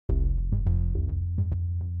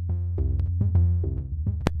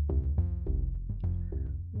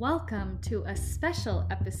Welcome to a special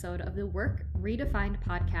episode of the Work Redefined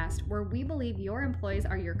podcast, where we believe your employees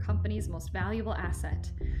are your company's most valuable asset.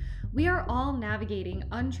 We are all navigating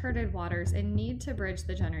uncharted waters and need to bridge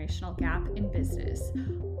the generational gap in business.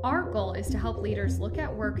 Our goal is to help leaders look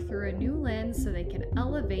at work through a new lens so they can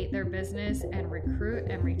elevate their business and recruit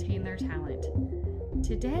and retain their talent.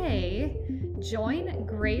 Today, join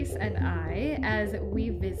Grace and I as we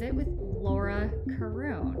visit with Laura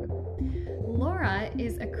Caroon. Laura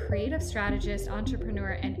is a creative strategist,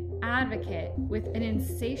 entrepreneur, and advocate with an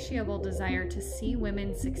insatiable desire to see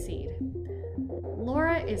women succeed.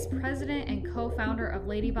 Laura is president and co-founder of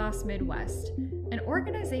Lady Boss Midwest, an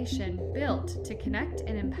organization built to connect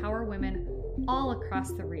and empower women all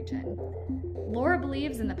across the region. Laura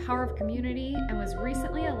believes in the power of community and was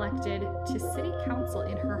recently elected to city council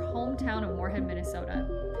in her hometown of Moorhead, Minnesota.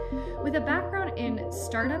 With a background in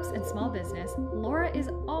startups and small business, Laura is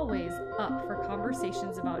always up for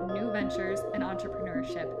conversations about new ventures and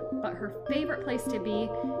entrepreneurship, but her favorite place to be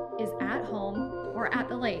is at home or at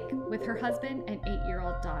the lake with her husband and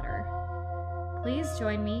 8-year-old daughter. Please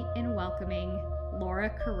join me in welcoming Laura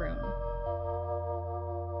Caroon.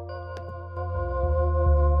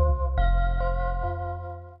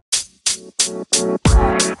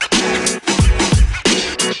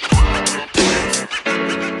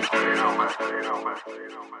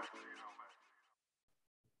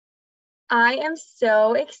 I am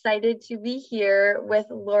so excited to be here with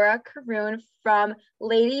Laura Caroon from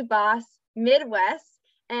Lady Boss Midwest.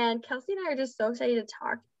 And Kelsey and I are just so excited to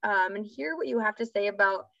talk and hear what you have to say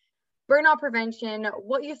about burnout prevention,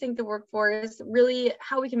 what you think the workforce, really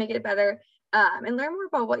how we can make it better, and learn more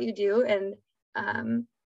about what you do and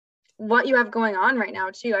what you have going on right now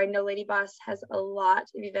too. I know Lady Boss has a lot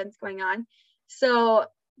of events going on. So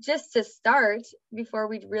just to start, before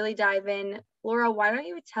we really dive in, Laura, why don't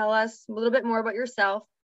you tell us a little bit more about yourself,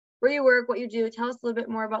 where you work, what you do? Tell us a little bit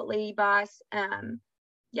more about Lady Boss.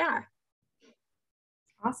 Yeah.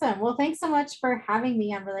 Awesome. Well, thanks so much for having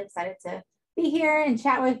me. I'm really excited to be here and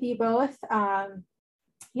chat with you both. So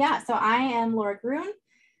I am Laura Caroon.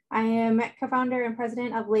 I am co-founder and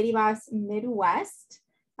president of Lady Boss Midwest.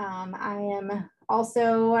 I am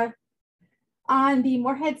also on the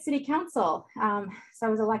Moorhead City Council. So I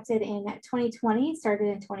was elected in 2020, started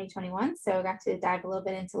in 2021. So I got to dive a little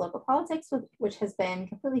bit into local politics, which has been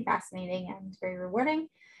completely fascinating and very rewarding.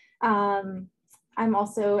 I'm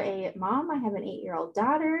also a mom. I have an 8-year-old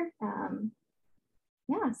daughter.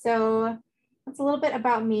 So that's a little bit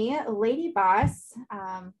about me. Lady Boss,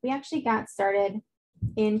 we actually got started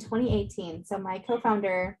in 2018. So my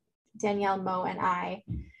co-founder, Danielle Moe, and I,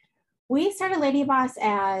 we started Lady Boss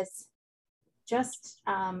as just,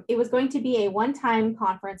 it was going to be a one-time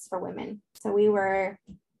conference for women. So we were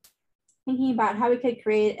thinking about how we could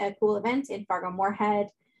create a cool event in Fargo-Moorhead,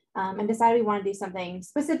 and decided we want to do something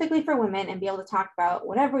specifically for women and be able to talk about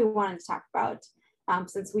whatever we wanted to talk about,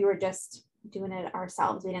 since we were just doing it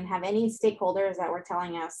ourselves. We didn't have any stakeholders that were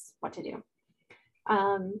telling us what to do.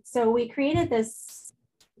 So we created this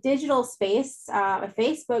digital space, a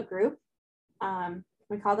Facebook group.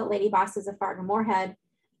 We called it Lady Bosses of Fargo-Moorhead.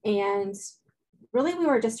 And really, we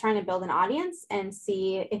were just trying to build an audience and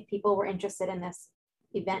see if people were interested in this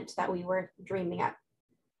event that we were dreaming up.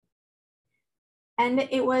 And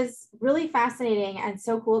it was really fascinating and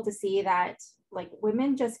so cool to see that like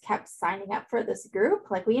women just kept signing up for this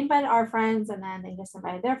group. Like we invited our friends and then they just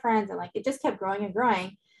invited their friends, and like it just kept growing and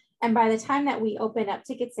growing. And by the time that we opened up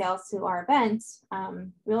ticket sales to our event,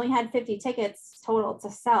 we only had 50 tickets total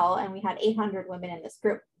to sell, and we had 800 women in this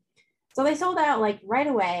group. So they sold out like right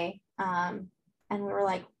away. And we were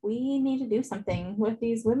like, we need to do something with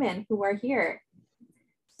these women who are here.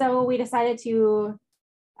 So we decided to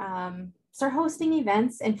start hosting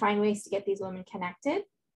events and find ways to get these women connected.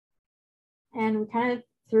 And we kind of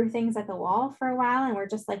threw things at the wall for a while, and we're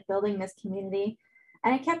just like building this community.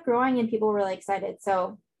 And it kept growing and people were really excited.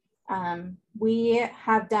 So we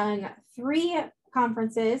have done 3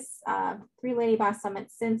 conferences, 3 Lady Boss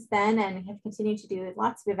Summits since then, and have continued to do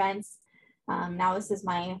lots of events. Now this is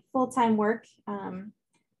my full-time work,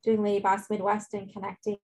 doing Lady Boss Midwest and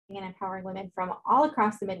connecting and empowering women from all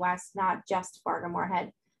across the Midwest, not just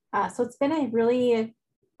Fargo-Moorhead. So it's been a really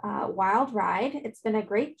wild ride. It's been a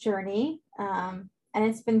great journey, and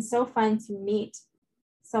it's been so fun to meet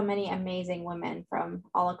so many amazing women from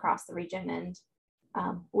all across the region and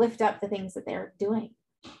lift up the things that they're doing.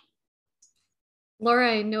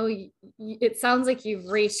 Laura, I know it sounds like you've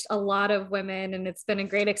reached a lot of women and it's been a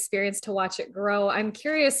great experience to watch it grow. I'm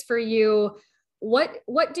curious for you, what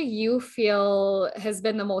do you feel has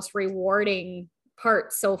been the most rewarding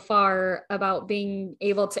part so far about being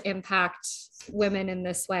able to impact women in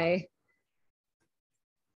this way?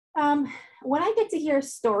 When I get to hear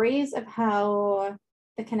stories of how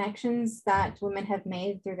the connections that women have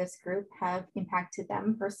made through this group have impacted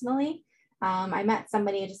them personally, I met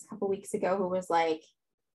somebody just a couple weeks ago who was like,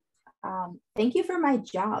 thank you for my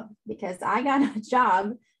job, because I got a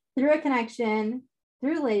job through a connection,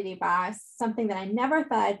 through Lady Boss, something that I never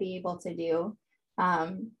thought I'd be able to do.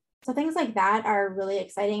 So things like that are really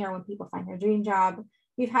exciting, or when people find their dream job.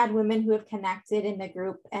 We've had women who have connected in the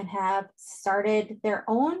group and have started their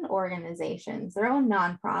own organizations, their own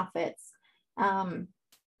nonprofits.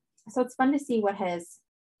 So it's fun to see what has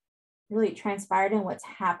really transpired and what's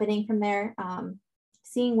happening from there.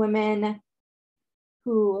 Seeing women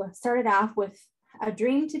who started off with a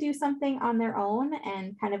dream to do something on their own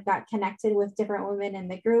and kind of got connected with different women in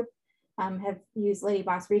the group, have used Lady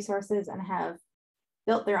Boss resources and have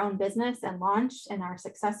built their own business and launched and are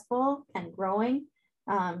successful and growing.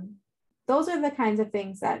 Those are the kinds of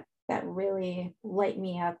things that really light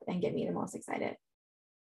me up and get me the most excited.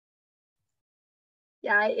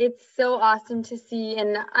 Yeah, it's so awesome to see,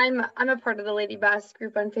 and I'm a part of the Lady Boss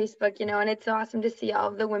group on Facebook, you know, and it's awesome to see all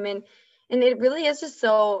of the women, and it really is just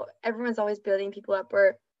so, everyone's always building people up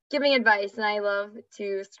or giving advice, and I love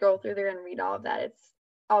to scroll through there and read all of that. It's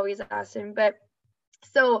always awesome. But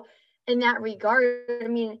so in that regard, I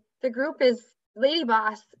mean, the group is Lady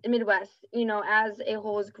Boss Midwest, you know, as a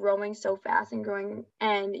whole is growing so fast and growing,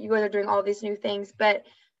 and you guys are doing all these new things. But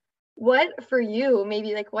what for you,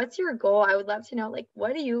 maybe like, what's your goal? I would love to know, like,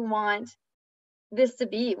 what do you want this to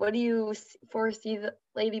be? What do you foresee the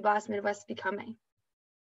Lady Boss Midwest becoming?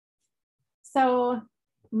 So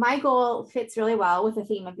my goal fits really well with the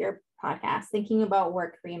theme of your podcast, thinking about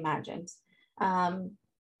work reimagined.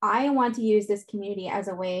 I want to use this community as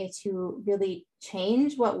a way to really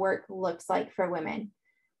change what work looks like for women.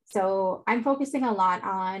 So I'm focusing a lot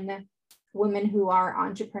on women who are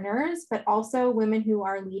entrepreneurs, but also women who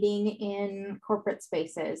are leading in corporate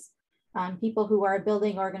spaces, people who are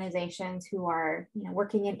building organizations, who are, you know,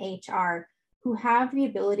 working in HR, who have the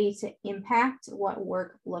ability to impact what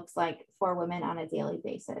work looks like for women on a daily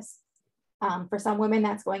basis. For some women,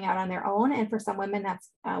 that's going out on their own, and for some women, that's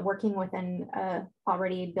working within a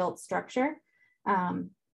already built structure.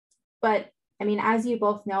 But I mean, as you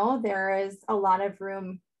both know, there is a lot of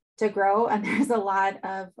room to grow, and there's a lot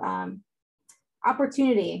of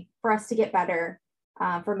opportunity for us to get better,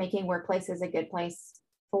 for making workplaces a good place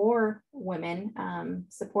for women,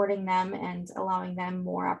 supporting them and allowing them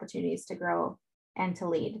more opportunities to grow and to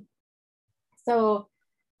lead. So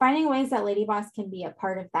finding ways that Lady Boss can be a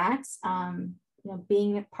part of that, you know,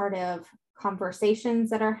 being a part of conversations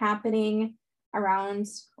that are happening around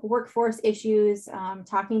workforce issues,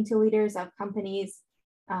 talking to leaders of companies,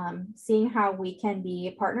 seeing how we can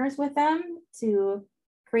be partners with them to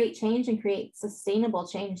create change and create sustainable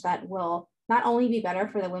change that will not only be better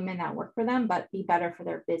for the women that work for them, but be better for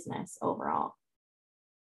their business overall.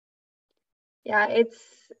 Yeah,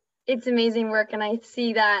 it's amazing work, and I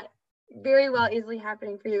see that very well easily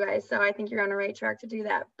happening for you guys. So I think you're on the right track to do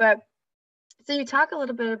that. But so you talk a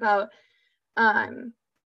little bit about,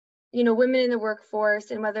 you know, women in the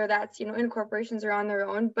workforce and whether that's, you know, in corporations or on their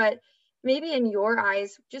own, but maybe in your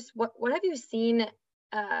eyes, just what have you seen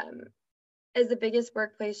as the biggest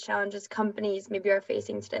workplace challenges companies maybe are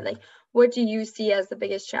facing today? Like, what do you see as the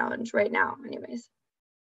biggest challenge right now anyways?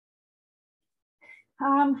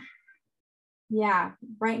 Yeah,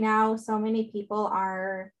 right now, so many people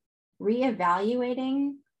are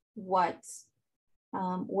reevaluating what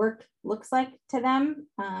work looks like to them,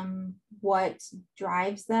 what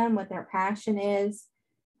drives them, what their passion is,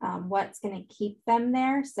 what's going to keep them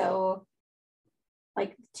there. So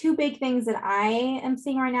like two big things that I am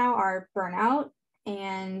seeing right now are burnout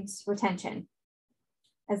and retention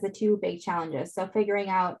as the two big challenges. So figuring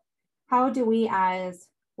out, how do we as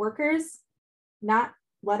workers not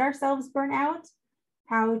let ourselves burn out?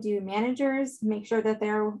 How do managers make sure that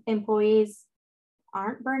their employees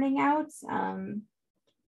aren't burning out? And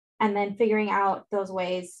then figuring out those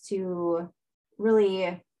ways to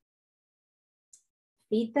really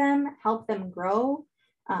feed them, help them grow,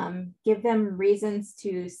 give them reasons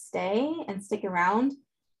to stay and stick around,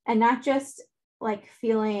 and not just like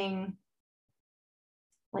feeling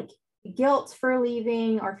like guilt for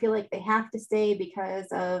leaving or feel like they have to stay because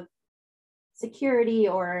of security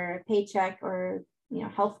or paycheck or, you know,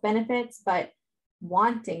 health benefits, but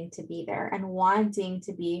wanting to be there and wanting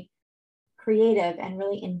to be creative and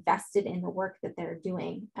really invested in the work that they're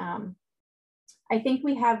doing. I think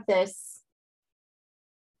we have this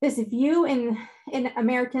view in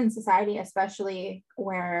American society, especially,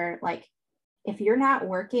 where like if you're not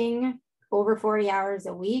working over 40 hours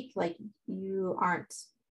a week, like you aren't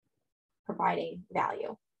providing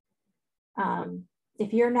value.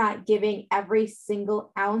 If you're not giving every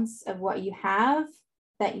single ounce of what you have,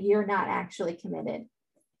 that you're not actually committed.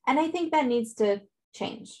 And I think that needs to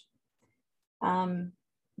change.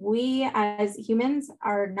 We as humans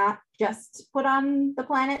are not just put on the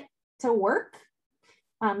planet to work.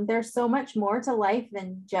 There's so much more to life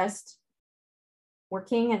than just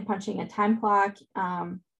working and punching a time clock.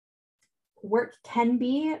 Work can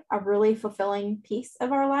be a really fulfilling piece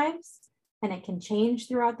of our lives, and it can change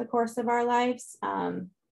throughout the course of our lives. But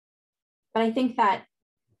I think that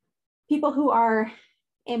people who are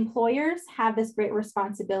employers have this great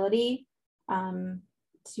responsibility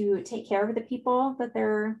to take care of the people that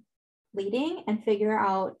they're leading and figure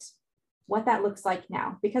out what that looks like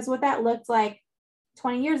now. Because what that looked like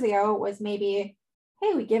 20 years ago was maybe,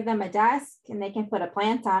 hey, we give them a desk and they can put a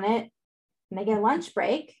plant on it and they get a lunch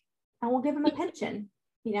break and we'll give them a pension,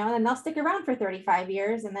 you know, and they'll stick around for 35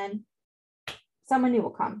 years and then someone new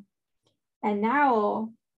will come. And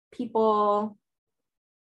now people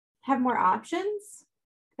have more options.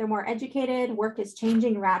 They're more educated. Work is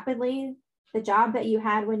changing rapidly. The job that you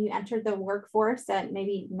had when you entered the workforce at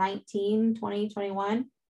maybe 19, 20, 21,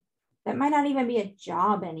 that might not even be a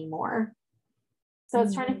job anymore. So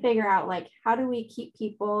it's trying to figure out, like, how do we keep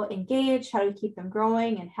people engaged? How do we keep them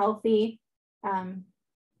growing and healthy?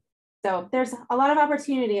 So there's a lot of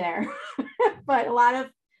opportunity there, but a lot of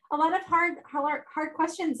hard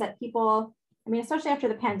questions that people, I mean, especially after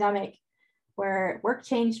the pandemic, where work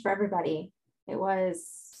changed for everybody. It was,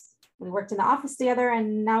 we worked in the office together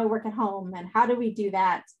and now we work at home. And how do we do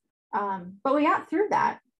that? But we got through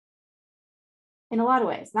that in a lot of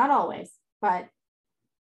ways, not always, but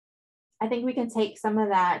I think we can take some of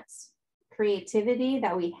that creativity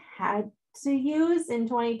that we had to use in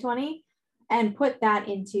 2020 and put that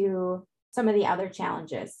into some of the other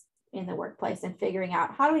challenges in the workplace and figuring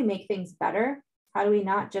out, how do we make things better? How do we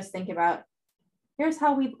not just think about, here's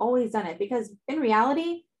how we've always done it? Because in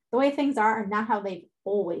reality, the way things are not how they've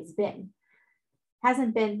always been.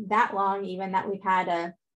 Hasn't been that long even that we've had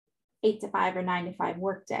a 8 to 5 or 9 to 5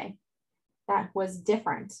 workday. That was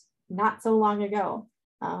different not so long ago.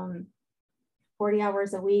 40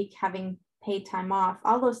 hours a week, having paid time off,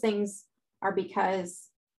 all those things are because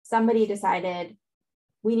somebody decided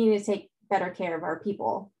we need to take better care of our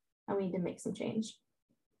people and we need to make some change.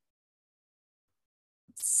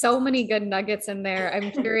 So many good nuggets in there. I'm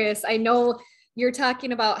curious. I know you're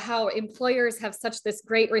talking about how employers have such this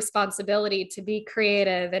great responsibility to be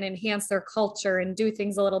creative and enhance their culture and do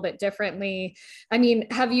things a little bit differently. I mean,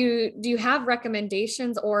 do you have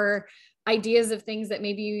recommendations or ideas of things that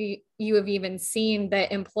maybe you have even seen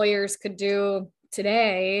that employers could do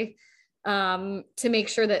today to make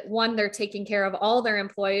sure that, one, they're taking care of all their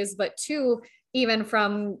employees, but two, even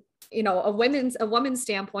from, you know, a woman's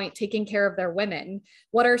standpoint, taking care of their women?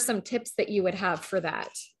 What are some tips that you would have for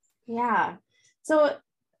that? Yeah. So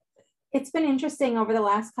it's been interesting over the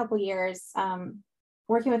last couple of years,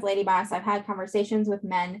 working with Lady Boss. I've had conversations with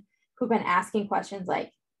men who've been asking questions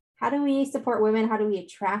like, how do we support women? How do we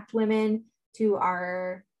attract women to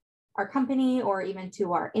our company or even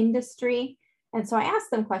to our industry? And so I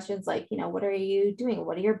asked them questions like, you know, what are you doing?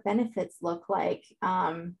 What do your benefits look like?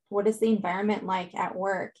 What is the environment like at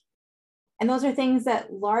work? And those are things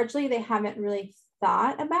that largely they haven't really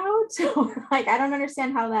thought about. Or like, I don't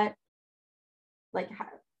understand how that, like,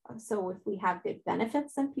 so if we have good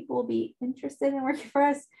benefits, then people will be interested in working for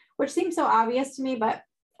us, which seems so obvious to me. But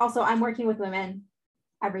also I'm working with women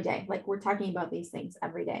every day. Like, we're talking about these things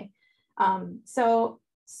every day. So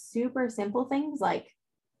super simple things like,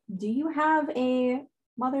 do you have a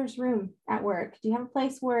mother's room at work? Do you have a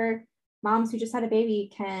place where moms who just had a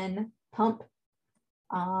baby can pump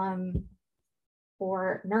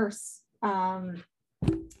or nurse?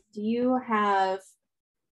 Do you have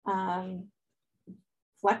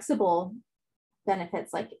flexible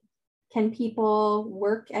benefits? Like, can people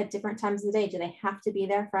work at different times of the day? Do they have to be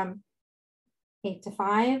there from 8 to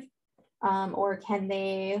 5? Or can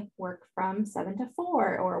they work from 7 to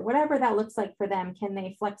 4 or whatever that looks like for them? Can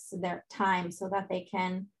they flex their time so that they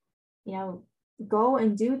can, you know, go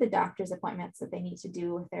and do the doctor's appointments that they need to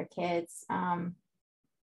do with their kids?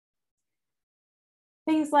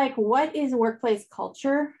 Things like, what is workplace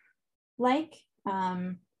culture like?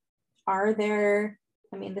 Are there,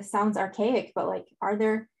 I mean, this sounds archaic, but like, are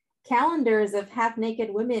there calendars of half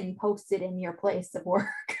naked women posted in your place of work?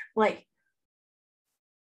 Like,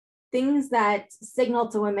 things that signal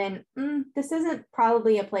to women, this isn't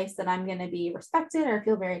probably a place that I'm going to be respected or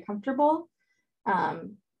feel very comfortable.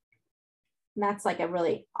 And that's like a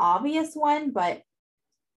really obvious one, but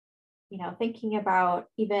thinking about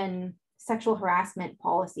even sexual harassment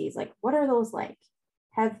policies, like what are those like?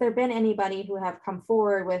 Have there been anybody who have come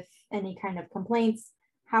forward with any kind of complaints?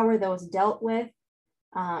 How are those dealt with?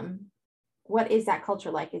 What is that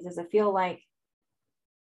culture like? Does it feel like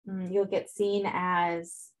you'll get seen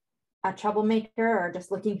as a troublemaker or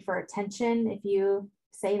just looking for attention if you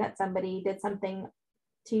say that somebody did something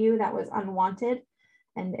to you that was unwanted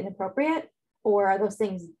and inappropriate, or are those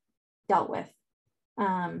things dealt with?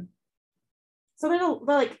 So there's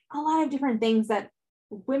like a lot of different things that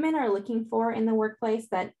women are looking for in the workplace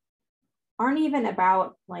that aren't even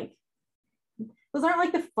about like, those aren't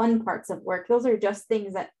like the fun parts of work. Those are just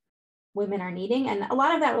things that women are needing. And a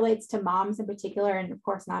lot of that relates to moms in particular. And of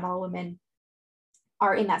course, not all women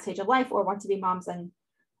are in that stage of life or want to be moms. And,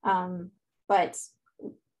 but,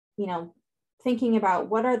 thinking about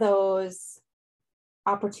what are those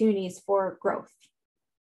opportunities for growth?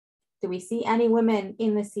 Do we see any women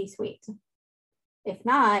in the C-suite? If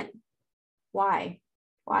not, why?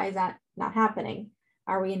 Why is that not happening?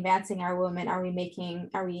 Are we advancing our women? Are we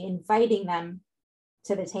inviting them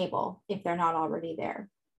to the table if they're not already there?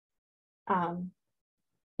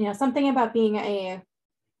 Something about being a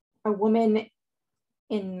woman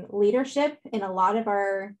in leadership in a lot of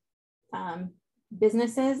our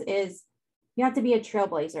businesses is you have to be a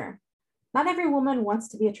trailblazer. Not every woman wants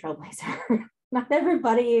to be a trailblazer. Not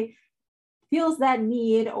everybody feels that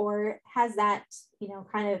need or has that,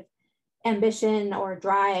 kind of ambition or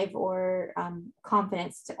drive or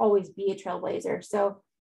confidence to always be a trailblazer. So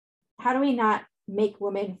how do we not make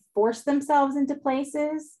women force themselves into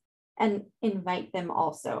places and invite them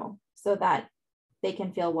also so that they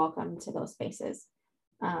can feel welcome to those spaces?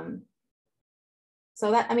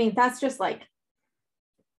 That's just like,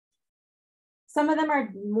 some of them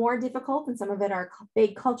are more difficult and some of it are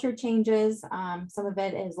big culture changes. Some of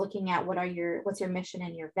it is looking at what's your mission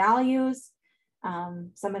and your values.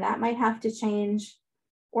 Some of that might have to change,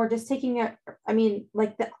 or just taking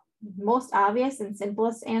the most obvious and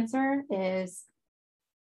simplest answer is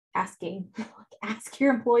ask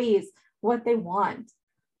your employees what they want,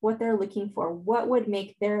 what they're looking for, what would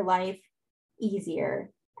make their life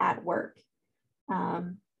easier at work.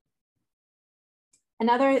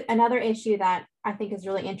 Another issue that I think is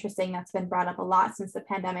really interesting that's been brought up a lot since the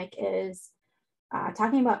pandemic is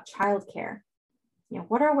talking about childcare.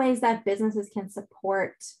 What are ways that businesses can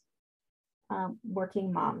support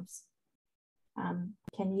working moms?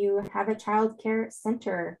 Can you have a childcare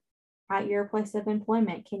center at your place of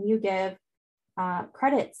employment? Can you give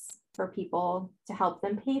credits for people to help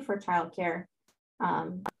them pay for childcare?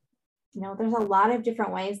 There's a lot of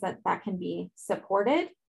different ways that can be supported.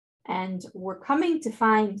 And we're coming to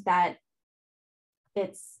find that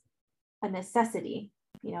it's a necessity.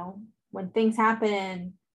 When things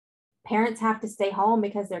happen, parents have to stay home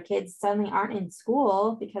because their kids suddenly aren't in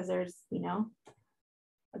school because there's, a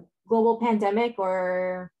global pandemic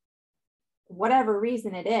or whatever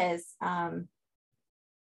reason it is,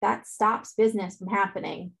 that stops business from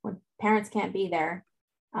happening. When parents can't be there,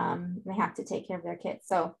 they have to take care of their kids.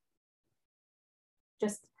 So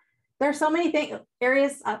just, there are so many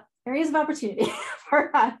areas of opportunity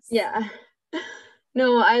for us. Yeah.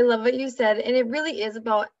 No, I love what you said. And it really is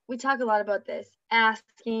about, we talk a lot about this,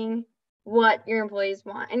 asking what your employees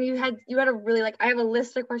want. And you had a really, I have a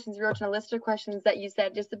list of questions, you wrote down a list of questions that you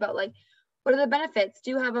said just about what are the benefits?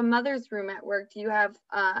 Do you have a mother's room at work? Do you have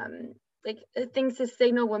things to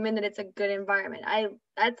signal women that it's a good environment?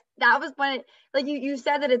 That was when you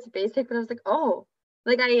said that it's basic, but I was like, oh,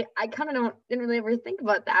 I kind of didn't really ever think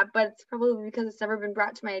about that, but it's probably because it's never been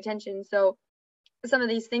brought to my attention. So some of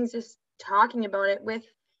these things, just talking about it with,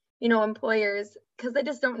 employers, because they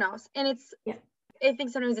just don't know. And I think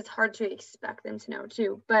sometimes it's hard to expect them to know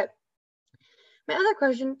too. But my other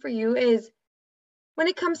question for you is, when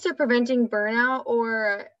it comes to preventing burnout,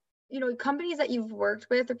 or, companies that you've worked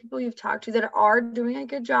with or people you've talked to that are doing a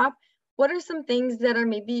good job, what are some things that are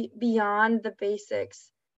maybe beyond the basics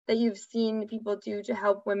that you've seen people do to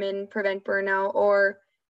help women prevent burnout or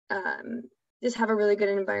just have a really good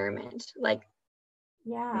environment?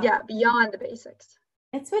 Beyond the basics.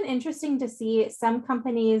 It's been interesting to see some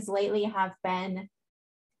companies lately have been,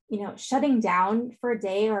 shutting down for a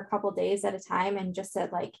day or a couple of days at a time and just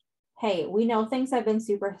said hey, we know things have been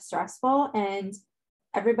super stressful and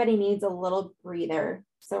everybody needs a little breather.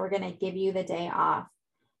 So we're going to give you the day off.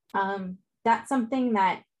 That's something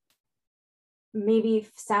that maybe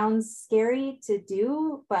sounds scary to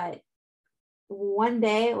do, but one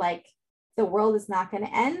day, the world is not going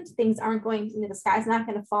to end. Things aren't going, the sky's not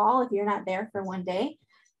going to fall if you're not there for one day.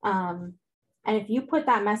 And if you put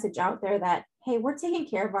that message out there that, hey, we're taking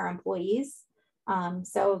care of our employees,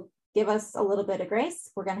 so give us a little bit of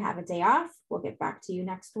grace. We're going to have a day off. We'll get back to you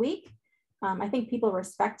next week. I think people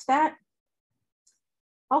respect that.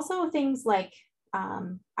 Also, things like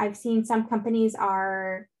I've seen some companies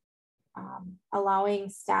are allowing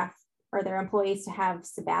staff or their employees to have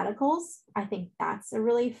sabbaticals. I think that's a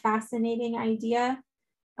really fascinating idea.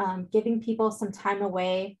 Giving people some time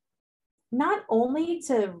away, not only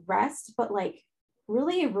to rest, but like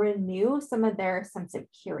really renew some of their sense of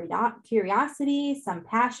curiosity, some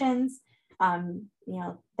passions.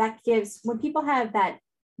 That gives, when people have that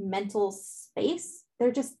mental space,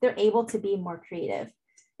 they're able to be more creative.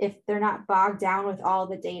 If they're not bogged down with all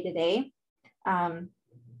the day-to-day,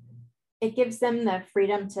 it gives them the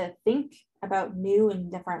freedom to think about new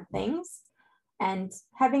and different things. And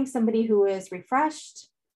having somebody who is refreshed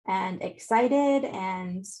and excited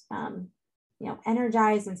and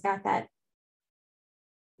energized and's got that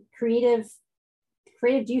creative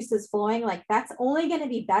juices flowing, like that's only going to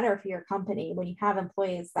be better for your company when you have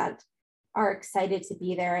employees that are excited to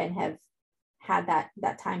be there and have had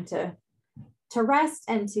that time to rest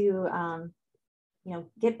and to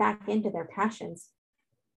get back into their passions.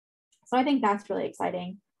 So I think that's really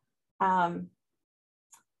exciting. Other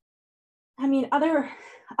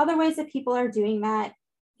ways that people are doing that,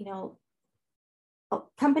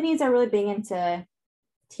 companies are really big into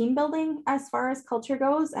team building as far as culture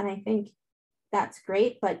goes. And I think that's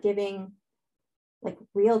great, but giving like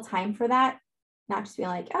real time for that, not just being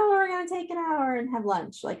like, oh, we're going to take an hour and have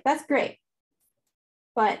lunch. Like that's great.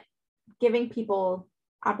 But giving people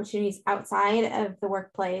opportunities outside of the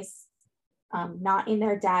workplace, not in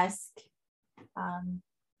their desk,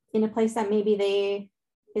 in a place that maybe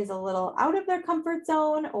is a little out of their comfort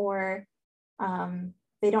zone, or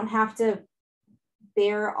they don't have to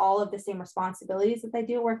bear all of the same responsibilities that they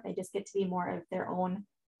do at work. They just get to be more of their own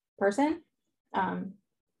person.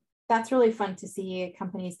 That's really fun to see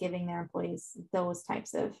companies giving their employees those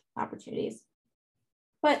types of opportunities.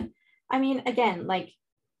 But I mean, again, like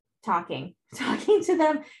talking to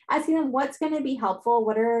them, asking them what's going to be helpful.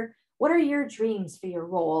 What are your dreams for your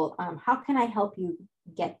role? How can I help you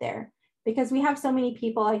get there? Because we have so many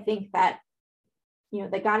people, I think that,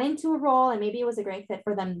 they got into a role and maybe it was a great fit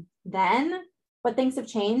for them then, but things have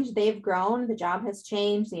changed. They've grown, the job has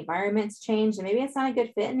changed, the environment's changed, and maybe it's not a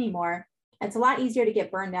good fit anymore. It's a lot easier to get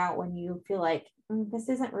burned out when you feel like this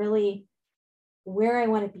isn't really where I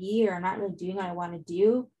want to be, or I'm not really doing what I want to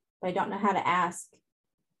do, but I don't know how to ask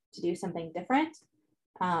to do something different.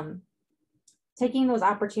 Taking those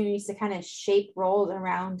opportunities to kind of shape roles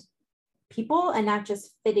around people and not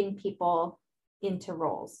just fitting people into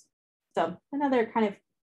roles. So another kind of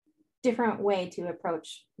different way to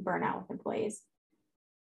approach burnout with employees.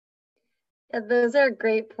 Yeah, those are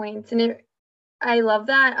great points. And I love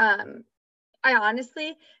that. I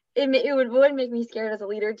honestly, it would make me scared as a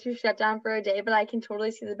leader to shut down for a day, but I can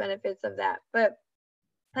totally see the benefits of that. But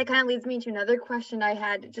that kind of leads me to another question I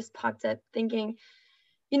had just popped up thinking,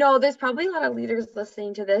 there's probably a lot of leaders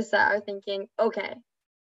listening to this that are thinking, okay,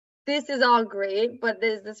 this is all great, but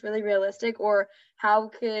is this really realistic? Or how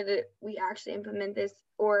could we actually implement this?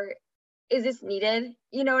 Or is this needed?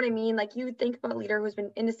 You know what I mean? Like you think about a leader who's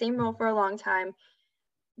been in the same role for a long time,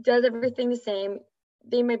 does everything the same.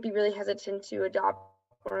 They might be really hesitant to adopt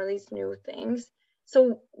one of these new things.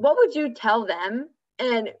 So what would you tell them?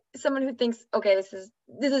 And someone who thinks, okay, this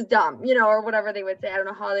is dumb, or whatever they would say. I don't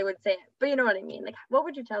know how they would say it, but you know what I mean? Like, what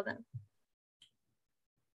would you tell them?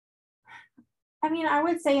 I mean, I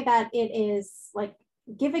would say that it is like,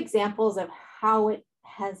 give examples of how it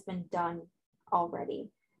has been done already.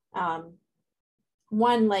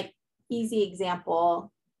 One like easy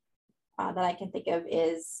example that I can think of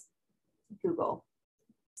is Google.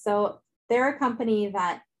 So they're a company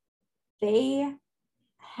that they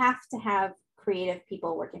have to have creative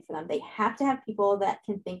people working for them. They have to have people that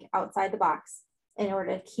can think outside the box in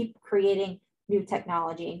order to keep creating new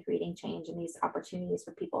technology and creating change and these opportunities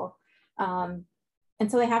for people. And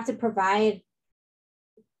so they have to provide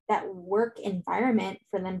that work environment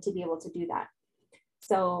for them to be able to do that.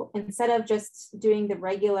 So instead of just doing the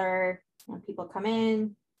regular, people come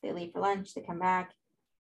in, they leave for lunch, they come back,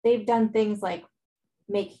 they've done things like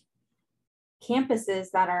make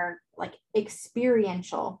campuses that are like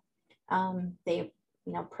experiential. They,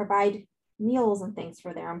 provide meals and things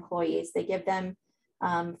for their employees. They give them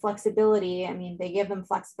flexibility. I mean, they give them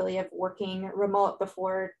flexibility of working remote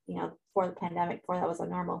before the pandemic, before that was a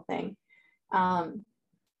normal thing.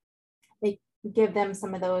 They give them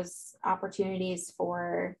some of those opportunities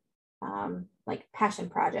for like passion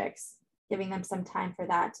projects, giving them some time for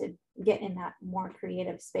that to get in that more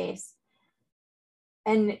creative space.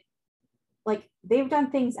 And like they've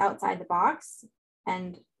done things outside the box,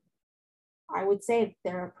 and I would say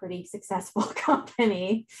they're a pretty successful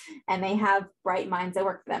company and they have bright minds that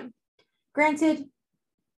work for them. Granted,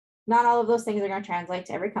 not all of those things are going to translate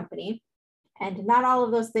to every company, and not all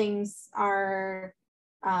of those things are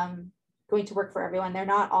going to work for everyone. They're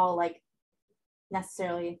not all like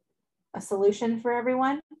necessarily a solution for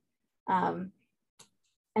everyone. And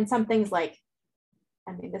some things like,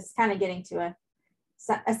 I mean, this is kind of getting to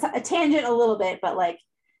a tangent a little bit, but like,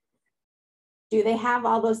 do they have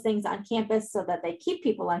all those things on campus so that they keep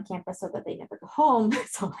people on campus so that they never go home?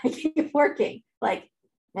 So they keep working. Like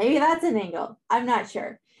maybe that's an angle. I'm not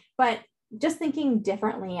sure. But just thinking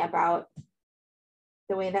differently about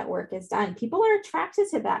the way that work is done, people are attracted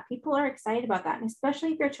to that. People are excited about that. And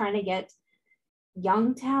especially if you're trying to get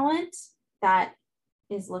young talent that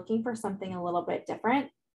is looking for something a little bit different,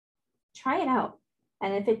 try it out.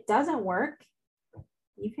 And if it doesn't work,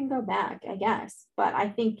 you can go back, I guess. But I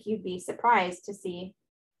think you'd be surprised to see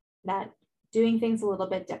that doing things a little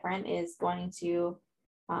bit different is going to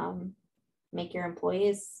make your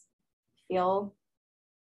employees feel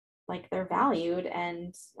like they're valued,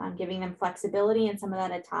 and giving them flexibility and some of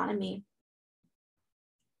that autonomy.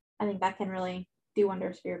 I think that can really do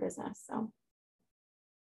wonders for your business. So.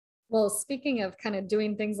 Well, speaking of kind of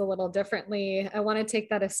doing things a little differently, I want to take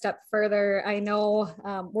that a step further. I know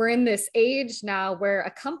we're in this age now where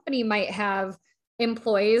a company might have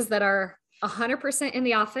employees that are 100% in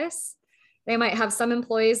the office. They might have some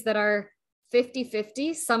employees that are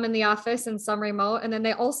 50-50, some in the office and some remote. And then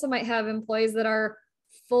they also might have employees that are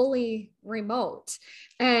fully remote.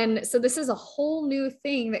 And so this is a whole new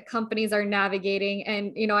thing that companies are navigating.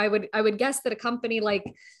 And, you know, I would guess that a company like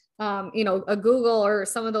you know, a Google or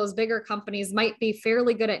some of those bigger companies might be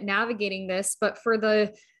fairly good at navigating this, but for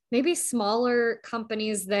the maybe smaller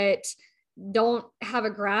companies that don't have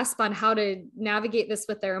a grasp on how to navigate this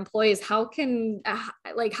with their employees, how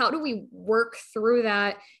do we work through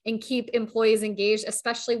that and keep employees engaged,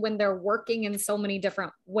 especially when they're working in so many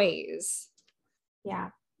different ways? Yeah,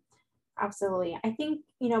 absolutely. I think,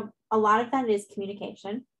 you know, a lot of that is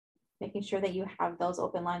communication, making sure that you have those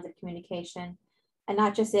open lines of communication. And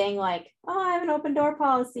not just saying like, oh, I have an open door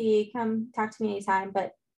policy, come talk to me anytime,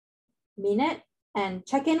 but mean it and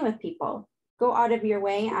check in with people. Go out of your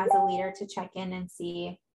way as a leader to check in and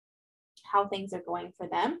see how things are going for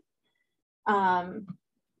them. I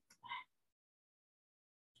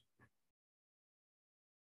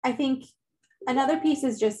think another piece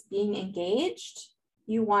is just being engaged.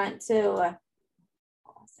 You want to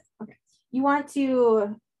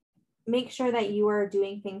make sure that you are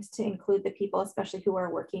doing things to include the people, especially who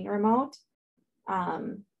are working remote,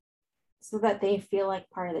 so that they feel like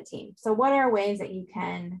part of the team. So what are ways that you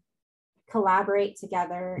can collaborate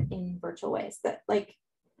together in virtual ways? That, like,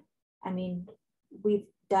 I mean, we've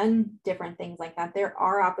done different things like that. There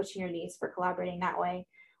are opportunities for collaborating that way.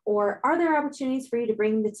 Or are there opportunities for you to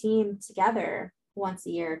bring the team together once a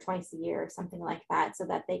year, twice a year, something like that, so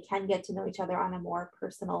that they can get to know each other on a more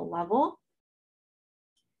personal level?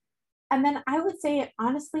 And then I would say,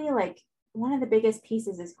 honestly, like one of the biggest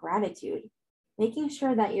pieces is gratitude, making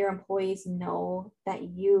sure that your employees know that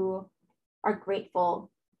you are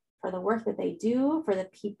grateful for the work that they do, for the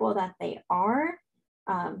people that they are,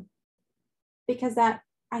 because I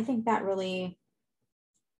think that really,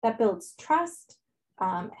 that builds trust,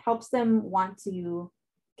 helps them want to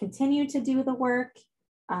continue to do the work.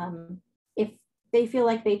 If they feel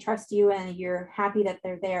like they trust you and you're happy that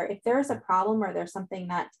they're there, if there's a problem or there's something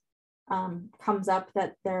that comes up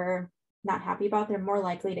that they're not happy about, they're more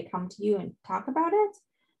likely to come to you and talk about it.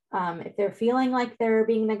 If they're feeling like they're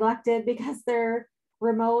being neglected because they're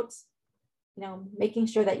remote, you know, making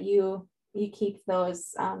sure that you keep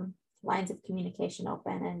those lines of communication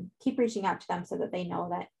open and keep reaching out to them so that they know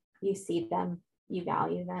that you see them, you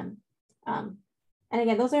value them. And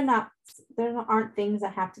again, there aren't things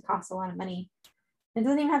that have to cost a lot of money. It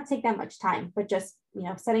doesn't even have to take that much time, but just, you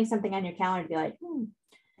know, setting something on your calendar to be like,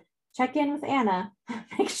 check in with Anna,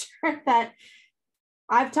 make sure that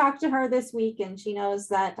I've talked to her this week and she knows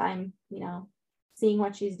that I'm, you know, seeing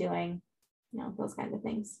what she's doing, you know, those kinds of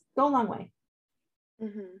things go a long way.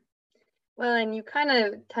 Mm-hmm. Well, and you kind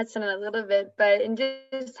of touched on it a little bit, but in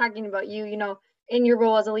just talking about you know, in your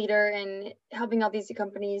role as a leader and helping all these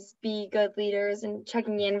companies be good leaders and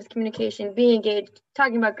checking in with communication, being engaged,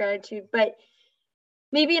 talking about gratitude, but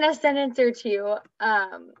maybe in a sentence or two,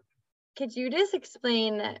 could you just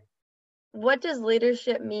explain what does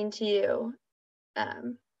leadership mean to you?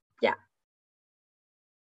 Yeah.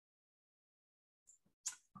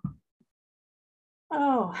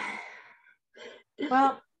 Oh,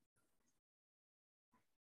 well,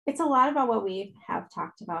 It's a lot about what we have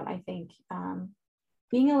talked about. I think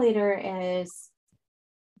being a leader is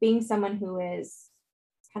being someone who is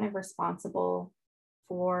kind of responsible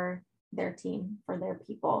for their team, for their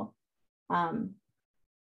people.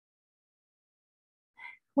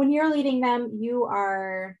 When you're leading them, you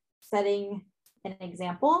are setting an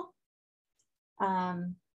example.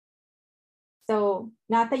 So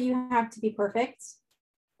not that you have to be perfect,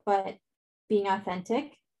 but being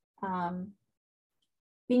authentic.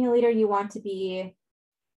 Being a leader, you want to be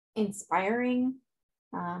inspiring.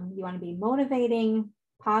 You want to be motivating,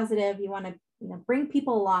 positive. You want to, bring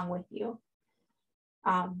people along with you.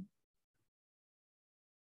 A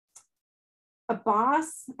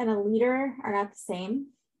boss and a leader are not the same.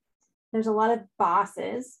 There's a lot of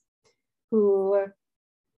bosses who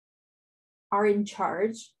are in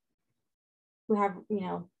charge, who have,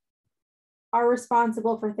 are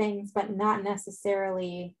responsible for things, but not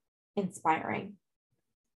necessarily inspiring.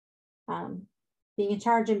 Being in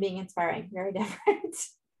charge and being inspiring, very different.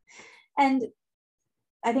 And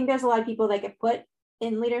I think there's a lot of people that get put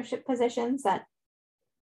in leadership positions that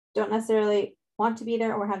don't necessarily want to be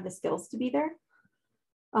there or have the skills to be there.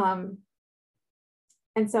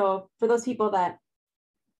 And so for those people that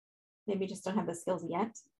maybe just don't have the skills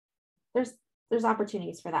yet, there's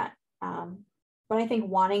opportunities for that. But I think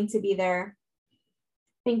wanting to be there,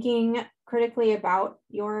 thinking critically about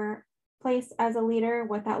your place as a leader,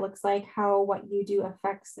 what that looks like, how what you do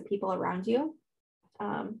affects the people around you,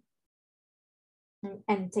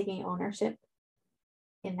 and taking ownership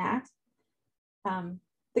in that.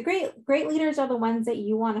 The great leaders are the ones that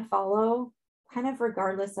you want to follow kind of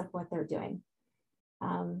regardless of what they're doing.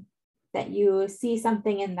 That you see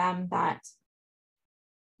something in them that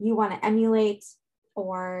you want to emulate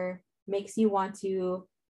or makes you want to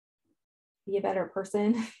be a better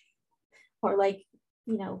person or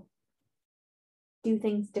do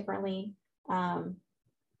things differently. I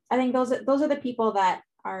think those are the people that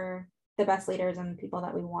are the best leaders and the people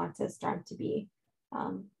that we want to strive to be.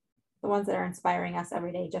 The ones that are inspiring us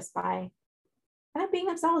every day just by kind of being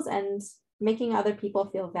themselves and making other people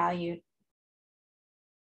feel valued.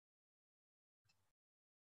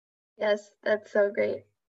 Yes, that's so great.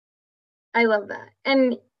 I love that.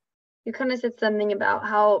 And you kind of said something about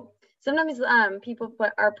how sometimes people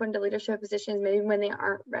are put into leadership positions maybe when they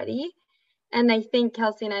aren't ready. And I think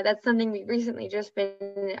Kelsey and I, that's something we've recently just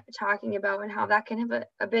been talking about and how that can have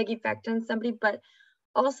a big effect on somebody, but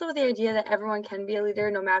also the idea that everyone can be a leader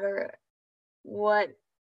no matter what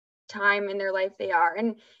time in their life they are.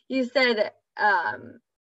 And you said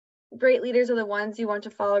great leaders are the ones you want to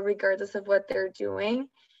follow regardless of what they're doing.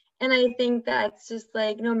 And I think that's just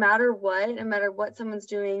no matter what someone's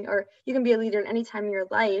doing, or you can be a leader at any time in your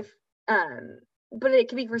life, but it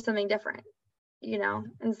can be for something different,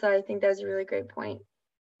 And so I think that's a really great point,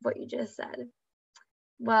 what you just said.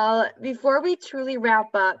 Well, before we truly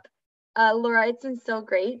wrap up, Laura, it's been so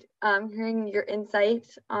great hearing your insight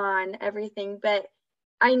on everything, but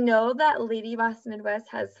I know that Lady Boss Midwest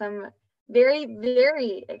has some very,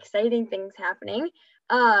 very exciting things happening,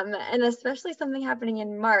 and especially something happening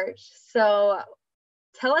in March. So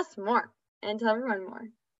tell us more and tell everyone more.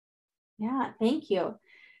 Yeah, thank you.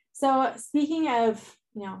 So speaking of,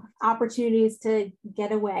 opportunities to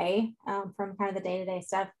get away from kind of the day-to-day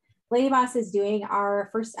stuff, Lady Boss is doing our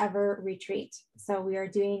first ever retreat. So we are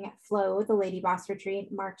doing Flow, the Lady Boss retreat,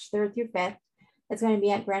 March 3rd through 5th. It's going to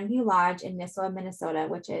be at Grandview Lodge in Nisswa, Minnesota,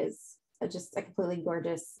 which is just a completely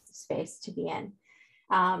gorgeous space to be in.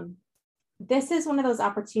 This is one of those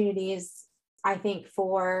opportunities, I think,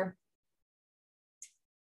 for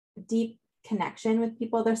deep connection with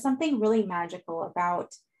people. There's something really magical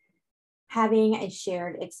about having a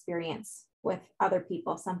shared experience with other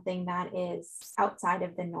people, something that is outside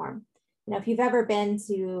of the norm. If you've ever been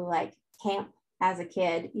to camp as a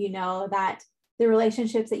kid, you know that the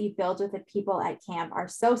relationships that you build with the people at camp are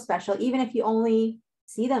so special, even if you only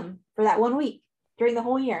see them for that 1 week during the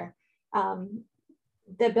whole year.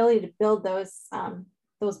 The ability to build those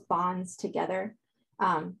bonds together.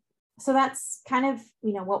 So that's kind of,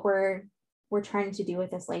 what we're trying to do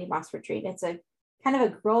with this Lady Boss retreat. It's a kind of a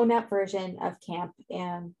grown-up version of camp,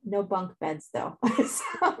 and no bunk beds though.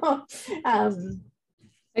 So,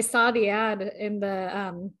 I saw the ad in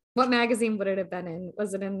the what magazine would it have been in?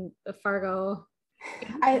 Was it in the Fargo?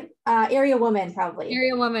 Area Woman, probably.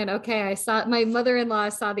 Area Woman. Okay. I saw, my mother-in-law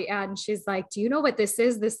saw the ad and she's like, do you know what this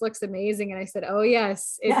is? This looks amazing. And I said, oh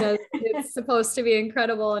yes, it does. It's supposed to be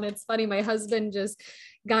incredible. And it's funny. My husband just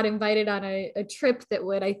got invited on a trip that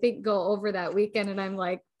would, I think, go over that weekend. And I'm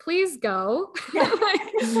like, please go.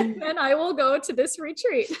 And I will go to this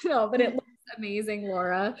retreat. No, but it looks amazing,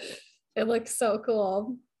 Laura. It looks so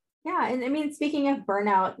cool. Yeah. And I mean, speaking of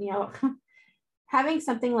burnout, having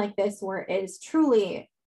something like this where it is truly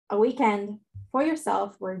a weekend for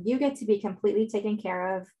yourself, where you get to be completely taken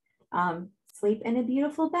care of, sleep in a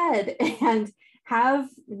beautiful bed and have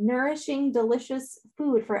nourishing, delicious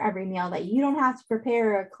food for every meal that you don't have to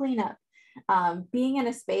prepare or clean up. Being in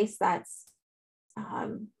a space that's,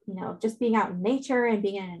 just being out in nature and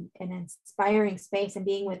being in an inspiring space and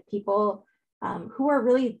being with people who are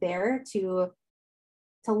really there to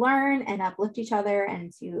learn and uplift each other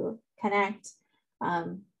and to connect.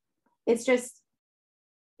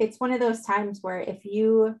 It's one of those times where if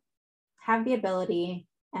you have the ability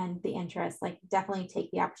and the interest, like definitely take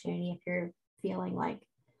the opportunity if you're feeling like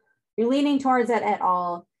you're leaning towards it at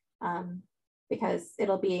all, because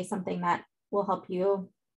it'll be something that will help you.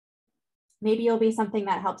 Maybe it'll be something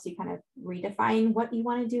that helps you kind of redefine what you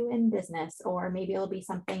want to do in business, or maybe it'll be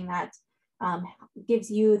something that gives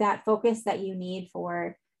you that focus that you need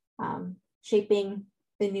for shaping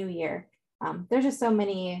the new year. There's just so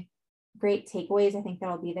many great takeaways I think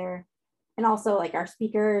that'll be there. And also, like, our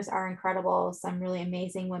speakers are incredible, some really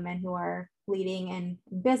amazing women who are leading in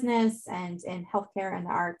business and in healthcare and the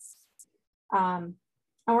arts. And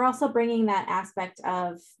we're also bringing that aspect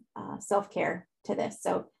of self-care to this.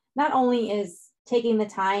 So not only is taking the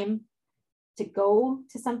time to go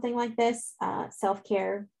to something like this,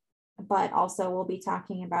 self-care, but also we'll be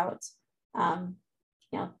talking about,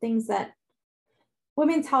 things that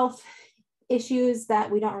women's health issues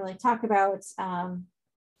that we don't really talk about,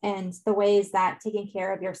 and the ways that taking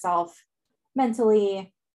care of yourself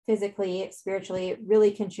mentally, physically, spiritually really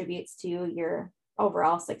contributes to your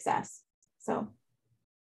overall success. So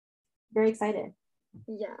very excited.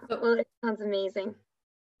 Yeah, well, it sounds amazing.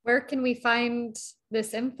 Where can we find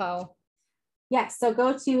this info? Yes, so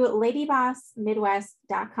go to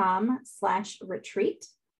ladybossmidwest.com/retreat.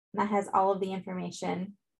 That has all of the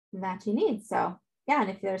information that you need. So yeah, and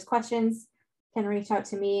if there's questions, you can reach out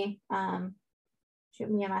to me, shoot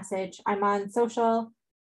me a message. I'm on social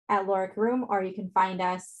at Laura Karoum, or you can find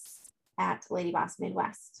us at Lady Boss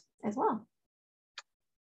Midwest as well.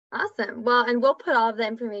 Awesome. Well, and we'll put all of the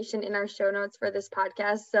information in our show notes for this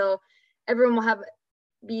podcast, so everyone will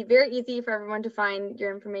be very easy for everyone to find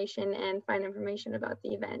your information and find information about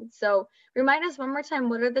the event. So remind us one more time,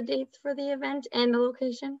 what are the dates for the event and the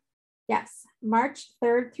location? Yes, March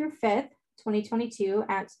 3rd through 5th, 2022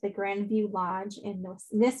 at the Grandview Lodge in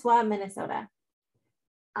Nisswa, Minnesota.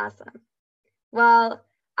 Awesome. Well,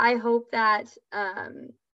 I hope that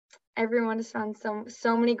everyone has found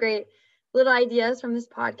so many great little ideas from this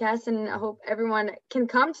podcast, and I hope everyone can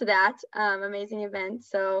come to that amazing event.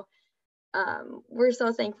 So we're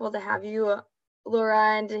so thankful to have you,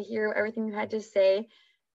 Laura, and to hear everything you had to say.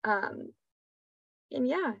 And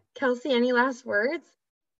yeah, Kelsey, any last words?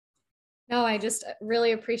 No, I just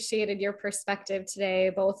really appreciated your perspective today,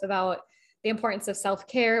 both about the importance of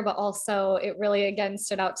self-care, but also it really, again,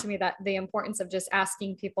 stood out to me that the importance of just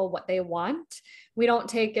asking people what they want. We don't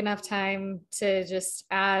take enough time to just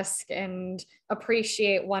ask and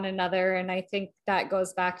appreciate one another. And I think that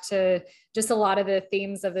goes back to just a lot of the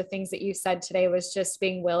themes of the things that you said today, was just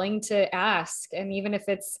being willing to ask. And even if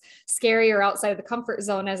it's scary or outside of the comfort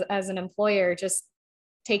zone as an employer, just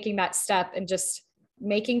taking that step and just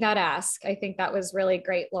making that ask. I think that was really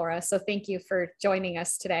great, Laura. So thank you for joining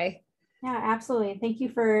us today. Yeah, absolutely. Thank you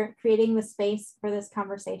for creating the space for this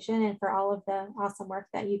conversation and for all of the awesome work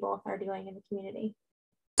that you both are doing in the community.